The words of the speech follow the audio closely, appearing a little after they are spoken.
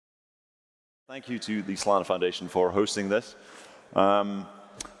Thank you to the Solana Foundation for hosting this. The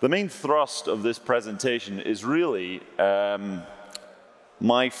main thrust of this presentation is really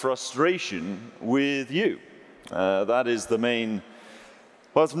my frustration with you. That is the main,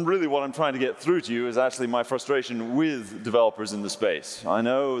 well, it's really what I'm trying to get through to you is actually my frustration with developers in the space. I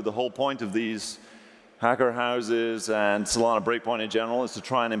know the whole point of these hacker houses and Solana Breakpoint in general is to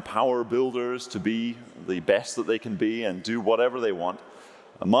try and empower builders to be the best that they can be and do whatever they want.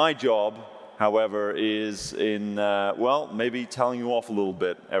 My job, however, is in, well, maybe telling you off a little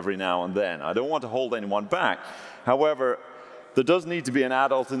bit every now and then. I don't want to hold anyone back. However, there does need to be an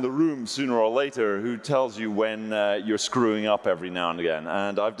adult in the room sooner or later who tells you when you're screwing up every now and again.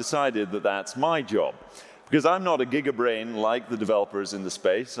 And I've decided that that's my job. Because I'm not a gigabrain like the developers in the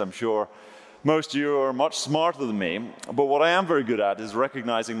space. I'm sure most of you are much smarter than me. But what I am very good at is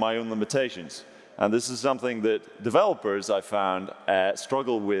recognizing my own limitations. And this is something that developers, I found,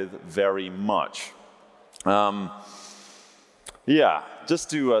 struggle with very much. Yeah, just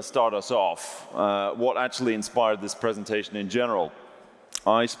to start us off, what actually inspired this presentation in general.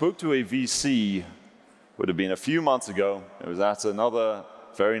 I spoke to a VC, would have been a few months ago. It was at another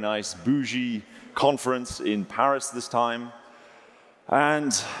very nice bougie conference in Paris this time.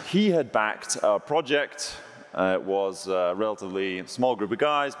 And he had backed a project. It was a relatively small group of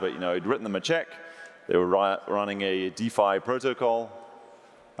guys, but he'd written them a check. They were running a DeFi protocol.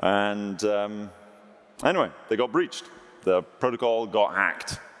 And anyway, they got breached. The protocol got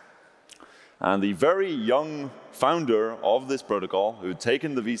hacked. And the very young founder of this protocol, who'd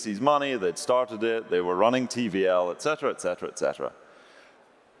taken the VC's money, they'd started it, they were running TVL, et cetera, et cetera, et cetera.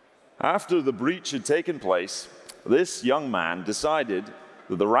 After the breach had taken place, this young man decided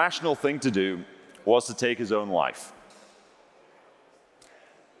that the rational thing to do was to take his own life.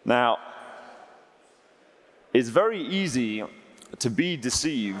 Now, it's very easy to be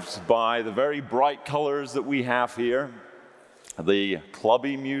deceived by the very bright colors that we have here, the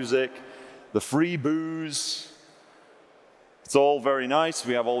clubby music, the free booze. It's all very nice.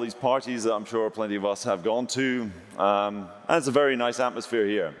 We have all these parties that I'm sure plenty of us have gone to, and it's a very nice atmosphere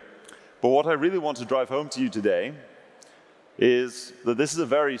here. But what I really want to drive home to you today is that this is a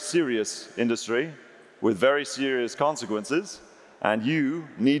very serious industry with very serious consequences, and you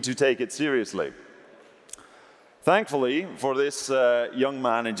need to take it seriously. Thankfully, for this young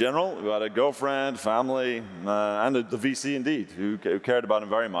man in general, who had a girlfriend, family, and the VC indeed, who cared about him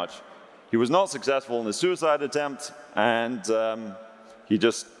very much, he was not successful in his suicide attempt, and he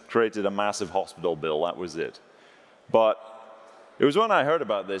just created a massive hospital bill. That was it. But it was when I heard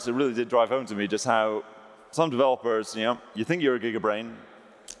about this, it really did drive home to me just how some developers, you think you're a gigabrain,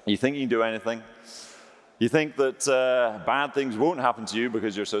 you think you can do anything, you think that bad things won't happen to you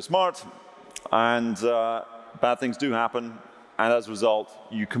because you're so smart, and bad things do happen, and as a result,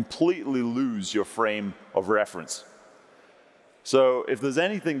 you completely lose your frame of reference. So if there's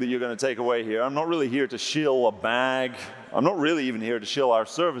anything that you're going to take away here, I'm not really here to shill a bag. I'm not really even here to shill our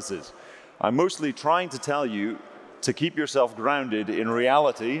services. I'm mostly trying to tell you to keep yourself grounded in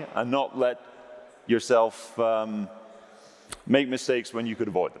reality and not let yourself make mistakes when you could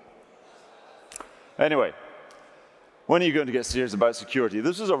avoid them. Anyway, when are you going to get serious about security?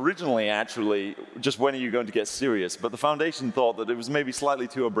 This was originally actually just when are you going to get serious, but the foundation thought that it was maybe slightly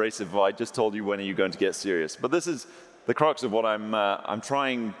too abrasive if I just told you when are you going to get serious. But this is the crux of what I'm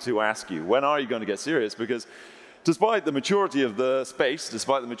trying to ask you. When are you going to get serious? Because despite the maturity of the space,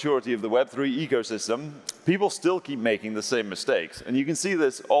 despite the maturity of the Web3 ecosystem, people still keep making the same mistakes. And you can see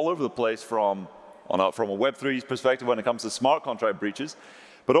this all over the place from a Web3 perspective when it comes to smart contract breaches,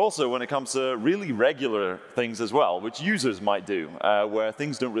 but also when it comes to really regular things as well, which users might do, where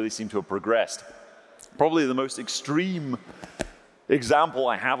things don't really seem to have progressed. Probably the most extreme example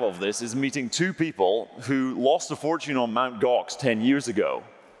I have of this is meeting two people who lost a fortune on Mt. Gox 10 years ago,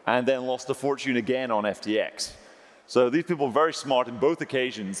 and then lost a fortune again on FTX. So these people are very smart in both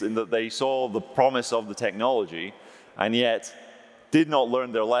occasions in that they saw the promise of the technology, and yet did not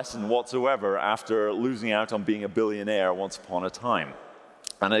learn their lesson whatsoever after losing out on being a billionaire once upon a time.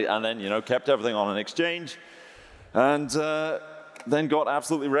 And then, kept everything on an exchange, and then got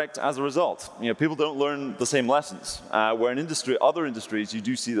absolutely wrecked as a result. People don't learn the same lessons. Where in other industries, you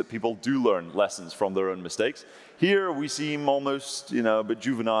do see that people do learn lessons from their own mistakes. Here, we seem almost, a bit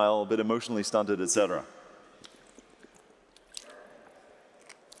juvenile, a bit emotionally stunted, etc.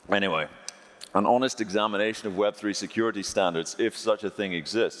 Anyway, an honest examination of Web3 security standards, if such a thing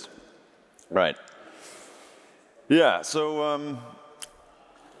exists. Right. Yeah, so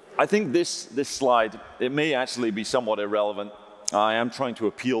I think this slide, it may actually be somewhat irrelevant. I am trying to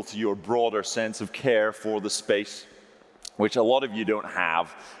appeal to your broader sense of care for the space which a lot of you don't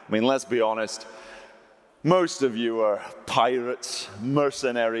have. I mean, let's be honest, most of you are pirates,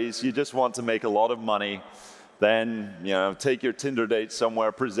 mercenaries. You just want to make a lot of money, then take your Tinder date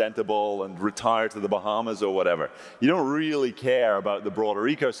somewhere presentable and retire to the Bahamas or whatever. You don't really care about the broader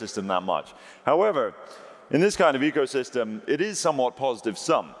ecosystem that much. However, in this kind of ecosystem, it is somewhat positive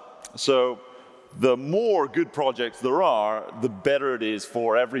sum. So the more good projects there are, the better it is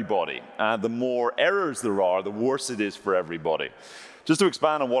for everybody. And the more errors there are, the worse it is for everybody. Just to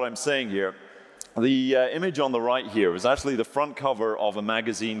expand on what I'm saying here, the image on the right here is actually the front cover of a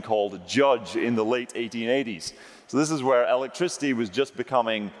magazine called Judge in the late 1880s. So this is where electricity was just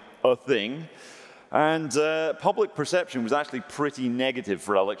becoming a thing. And public perception was actually pretty negative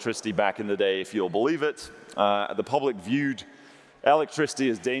for electricity back in the day, if you'll believe it. The public viewed electricity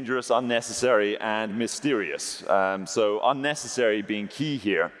as dangerous, unnecessary, and mysterious. So unnecessary being key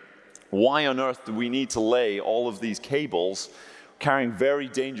here. Why on earth do we need to lay all of these cables carrying very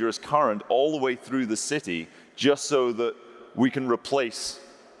dangerous current all the way through the city just so that we can replace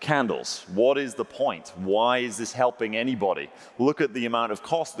candles? What is the point? Why is this helping anybody? Look at the amount of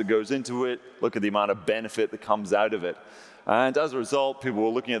cost that goes into it. Look at the amount of benefit that comes out of it. And as a result, people were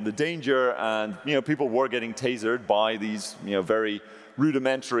looking at the danger, and people were getting tasered by these very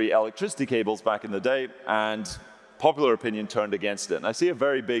rudimentary electricity cables back in the day, and popular opinion turned against it. And I see a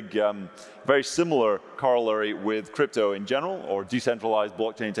very big, very similar corollary with crypto in general, or decentralized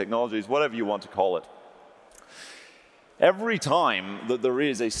blockchain technologies, whatever you want to call it. Every time that there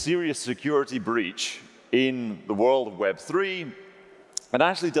is a serious security breach in the world of Web3, it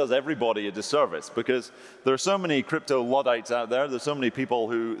actually does everybody a disservice, because there are so many crypto Luddites out there, there's so many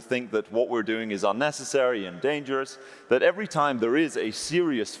people who think that what we're doing is unnecessary and dangerous, that every time there is a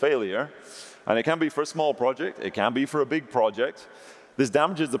serious failure, and it can be for a small project, it can be for a big project, this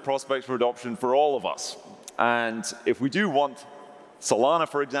damages the prospects for adoption for all of us. And if we do want Solana,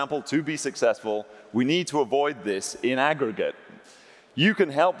 for example, to be successful, we need to avoid this in aggregate. You can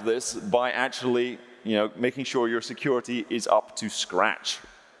help this by actually making sure your security is up to scratch.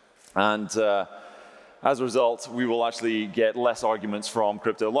 And as a result, we will actually get less arguments from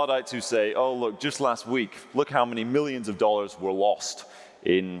crypto Luddites who say, oh, look, just last week, look how many millions of dollars were lost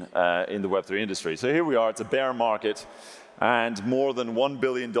in the Web3 industry. So here we are, it's a bear market, and more than $1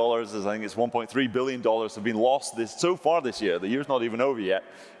 billion, as I think it's $1.3 billion, have been lost so far this year. The year's not even over yet,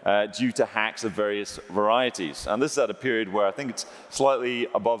 due to hacks of various varieties. And this is at a period where I think it's slightly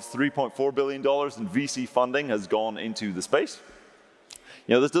above $3.4 billion in VC funding has gone into the space.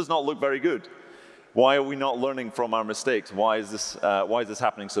 This does not look very good. Why are we not learning from our mistakes? Why is this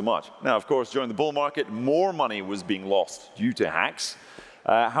happening so much? Now, of course, during the bull market, more money was being lost due to hacks.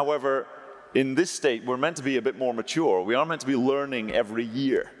 However, in this state, we're meant to be a bit more mature. We are meant to be learning every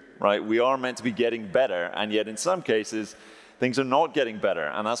year, right? We are meant to be getting better, and yet in some cases, things are not getting better.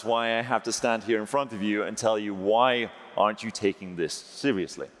 And that's why I have to stand here in front of you and tell you, why aren't you taking this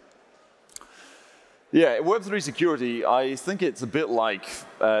seriously? Yeah, Web3 security, I think it's a bit like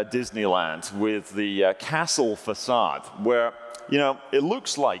Disneyland with the castle facade, where, it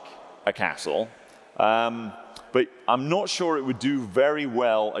looks like a castle, but I'm not sure it would do very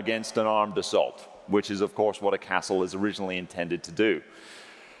well against an armed assault, which is, of course, what a castle is originally intended to do.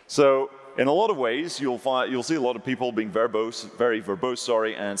 So in a lot of ways, you'll see a lot of people being very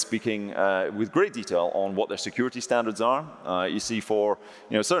verbose, and speaking with great detail on what their security standards are. You see for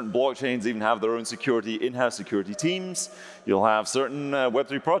certain blockchains even have their own in-house security teams. You'll have certain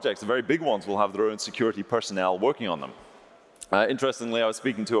Web3 projects, the very big ones, will have their own security personnel working on them. Interestingly, I was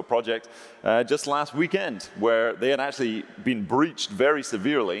speaking to a project just last weekend where they had actually been breached very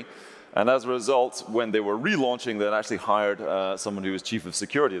severely. And as a result, when they were relaunching, they had actually hired someone who was chief of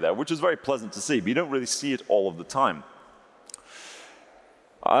security there, which was very pleasant to see, but you don't really see it all of the time.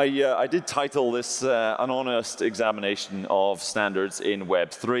 I did title this an honest examination of standards in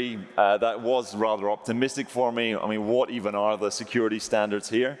Web3. That was rather optimistic for me. I mean, what even are the security standards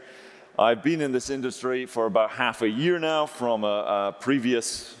here? I've been in this industry for about half a year now, from a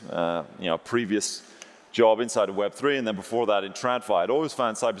previous job inside of Web3, and then before that in TradFi. I'd always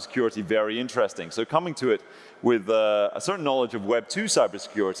found cybersecurity very interesting. So coming to it with a certain knowledge of Web2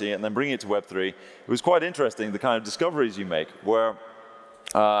 cybersecurity and then bringing it to Web3, it was quite interesting, the kind of discoveries you make, where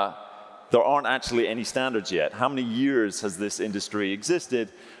there aren't actually any standards yet. How many years has this industry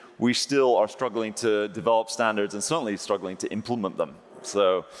existed? We still are struggling to develop standards and certainly struggling to implement them.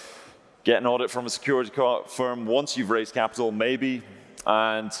 So get an audit from a security firm once you've raised capital, maybe.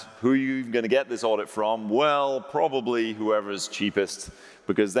 And who are you even going to get this audit from? Well, probably whoever's cheapest,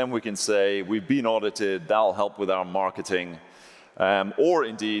 because then we can say, we've been audited, that'll help with our marketing. or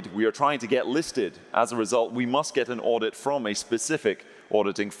indeed we are trying to get listed. As a result, we must get an audit from a specific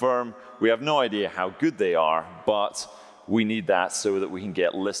auditing firm. We have no idea how good they are, but we need that so that we can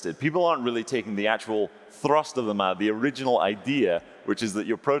get listed. People aren't really taking the actual thrust of the matter, the original idea, which is that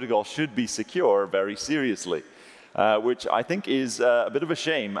your protocol should be secure, very seriously, which I think is a bit of a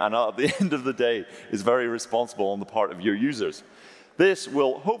shame, and at the end of the day is very responsible on the part of your users. This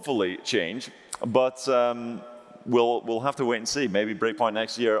will hopefully change, but we'll have to wait and see. Maybe Breakpoint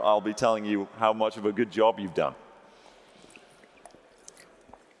next year, I'll be telling you how much of a good job you've done.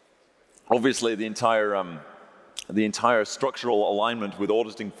 Obviously, the entire structural alignment with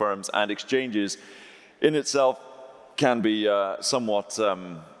auditing firms and exchanges in itself can be somewhat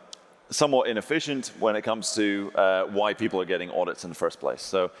inefficient when it comes to why people are getting audits in the first place.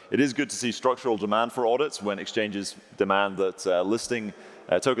 So it is good to see structural demand for audits when exchanges demand that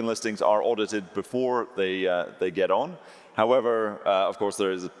token listings are audited before they get on. However, of course,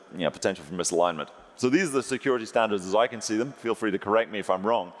 there is potential for misalignment. So these are the security standards as I can see them. Feel free to correct me if I'm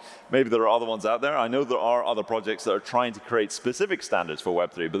wrong. Maybe there are other ones out there. I know there are other projects that are trying to create specific standards for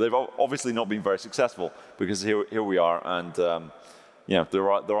Web3, but they've obviously not been very successful because here we are, and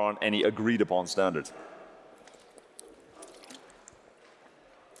there aren't any agreed upon standards.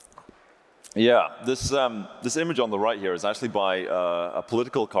 Yeah, this image on the right here is actually by a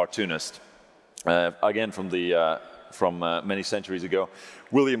political cartoonist, again from many centuries ago,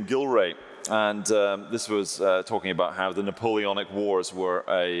 William Gilray. And this was talking about how the Napoleonic Wars were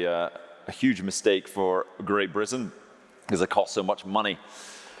a huge mistake for Great Britain because they cost so much money.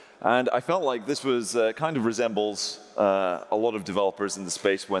 And I felt like this was kind of resembles a lot of developers in the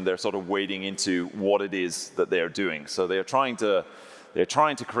space when they're sort of wading into what it is that they are doing. So they're trying to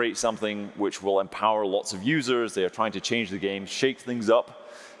create something which will empower lots of users. They are trying to change the game, shake things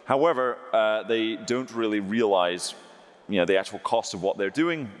up. However, they don't really realize the actual cost of what they're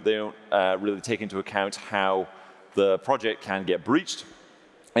doing. They don't really take into account how the project can get breached.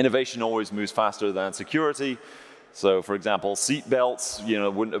 Innovation always moves faster than security. So, for example, seat belts,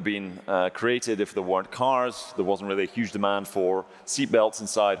 wouldn't have been created if there weren't cars. There wasn't really a huge demand for seat belts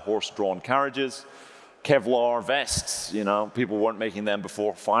inside horse-drawn carriages. Kevlar vests, people weren't making them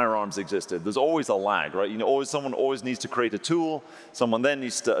before firearms existed. There's always a lag, right? Someone always needs to create a tool. Someone then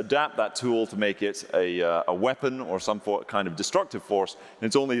needs to adapt that tool to make it a weapon or some kind of destructive force. And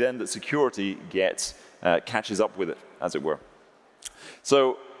it's only then that security catches up with it, as it were.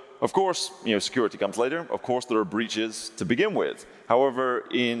 So, of course, security comes later. Of course, there are breaches to begin with. However,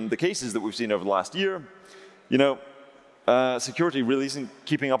 in the cases that we've seen over the last year, security really isn't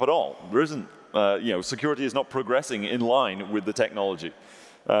keeping up at all. There isn't. Security is not progressing in line with the technology.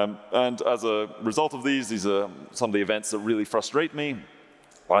 And as a result of these are some of the events that really frustrate me.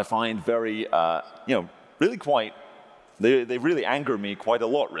 I find very, they really anger me quite a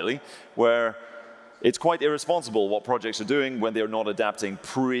lot, really, where it's quite irresponsible what projects are doing when they're not adapting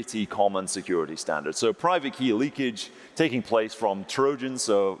pretty common security standards. So private key leakage taking place from Trojans,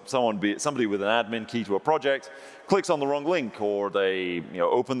 so somebody with an admin key to a project clicks on the wrong link, or they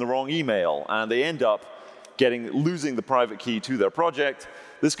open the wrong email, and they end up losing the private key to their project.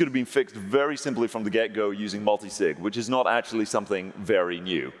 This could have been fixed very simply from the get-go using multi-sig, which is not actually something very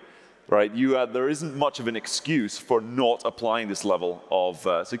new. Right? There isn't much of an excuse for not applying this level of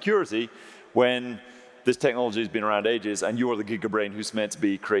security when this technology has been around ages and you're the gigabrain who's meant to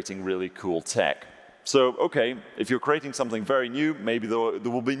be creating really cool tech. So, okay, if you're creating something very new, maybe there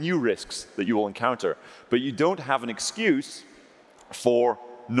will be new risks that you will encounter, but you don't have an excuse for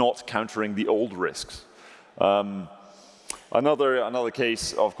not countering the old risks. Another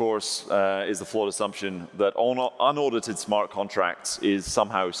case, of course, is the flawed assumption that unaudited smart contracts is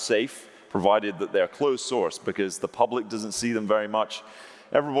somehow safe, provided that they're closed source, because the public doesn't see them very much.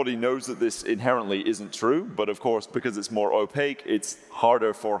 Everybody knows that this inherently isn't true, but of course, because it's more opaque, it's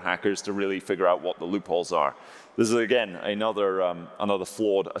harder for hackers to really figure out what the loopholes are. This is, again, another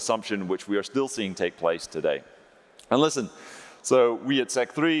flawed assumption which we are still seeing take place today. And listen, so we at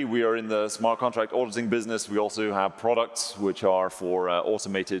Sec3, we are in the smart contract auditing business. We also have products which are for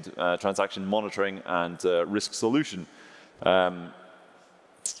automated transaction monitoring and risk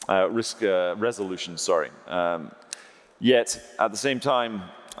resolution, sorry. Yet, at the same time,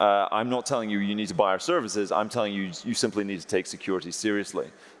 I'm not telling you need to buy our services. I'm telling you simply need to take security seriously.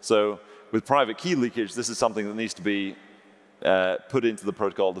 So with private key leakage, this is something that needs to be put into the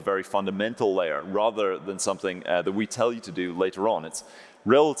protocol at the very fundamental layer, rather than something that we tell you to do later on. It's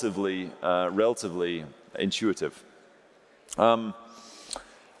relatively intuitive.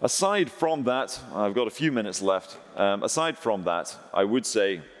 Aside from that, I've got a few minutes left. Aside from that, I would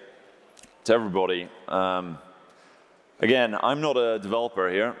say to everybody, Again, I'm not a developer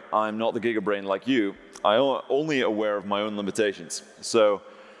here. I'm not the gigabrain like you. I'm only aware of my own limitations. So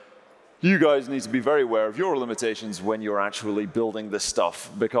you guys need to be very aware of your limitations when you're actually building this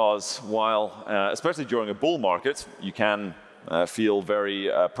stuff, because while, especially during a bull market, you can feel very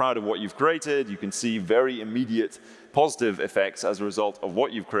proud of what you've created. You can see very immediate positive effects as a result of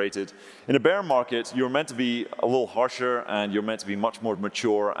what you've created. In a bear market, you're meant to be a little harsher, and you're meant to be much more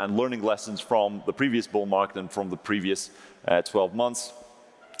mature and learning lessons from the previous bull market and from the previous 12 months.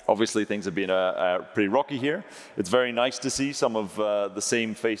 Obviously, things have been pretty rocky here. It's very nice to see some of the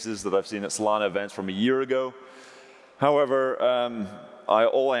same faces that I've seen at Solana events from a year ago. However,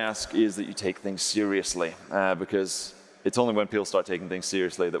 all I ask is that you take things seriously, because it's only when people start taking things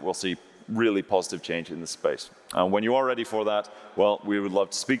seriously that we'll see really positive change in this space. And when you are ready for that, well, we would love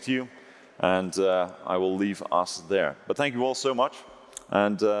to speak to you, and I will leave us there. But thank you all so much,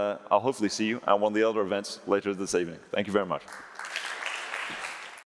 and I'll hopefully see you at one of the other events later this evening. Thank you very much.